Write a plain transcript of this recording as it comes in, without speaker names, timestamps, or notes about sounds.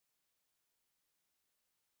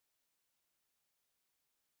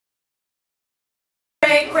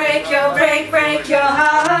break, break your, break your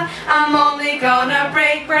heart. I'm only gonna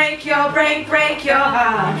break your, break your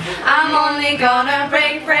heart. I'm only gonna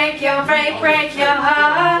break your, break your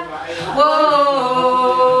heart. Whoa,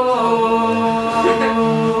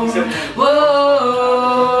 whoa.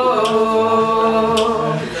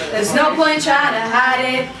 There's no point trying to hide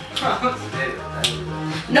it.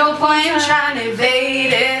 No point trying to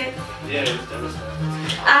evade it.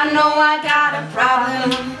 I know I got a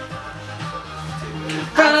problem.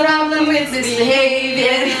 Problem with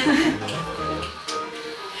misbehavior.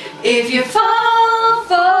 If you fall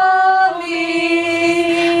for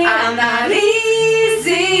me, I'm not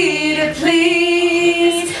easy to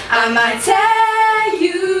please. I might tear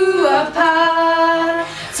you apart.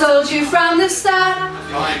 Told you from the start,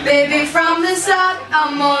 baby, from the start.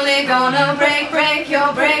 I'm only gonna break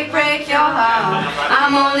your, break your heart.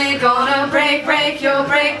 I'm only gonna break your,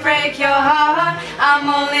 break your heart. I'm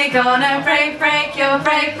only gonna break your,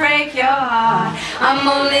 break your heart. I'm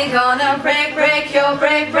only gonna break your,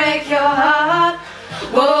 break your heart.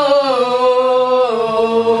 Whoa,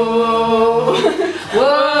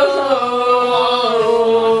 whoa,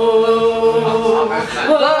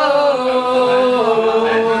 whoa.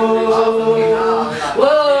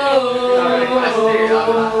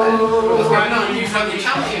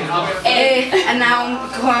 And now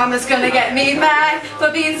karma's gonna get me back for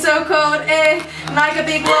being so cold, like a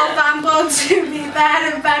big wolf, I'm born to be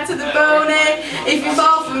bad and bad to the bone, If you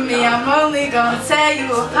fall for me, I'm only gonna tear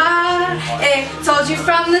you apart, Told you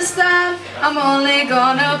from the start, I'm only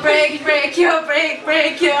gonna break your,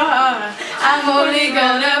 break your heart. I'm only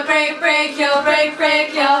gonna break your, break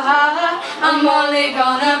your heart. I'm only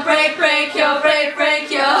gonna break your, break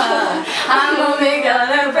your heart. I'm only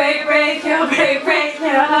gonna break your, break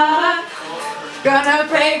your heart. Gonna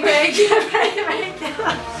break your, break your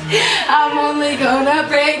heart. I'm only gonna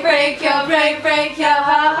break your, break your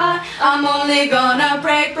heart. I'm only gonna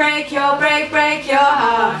break your, break your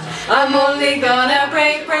heart. I'm only gonna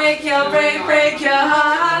break your, break your heart.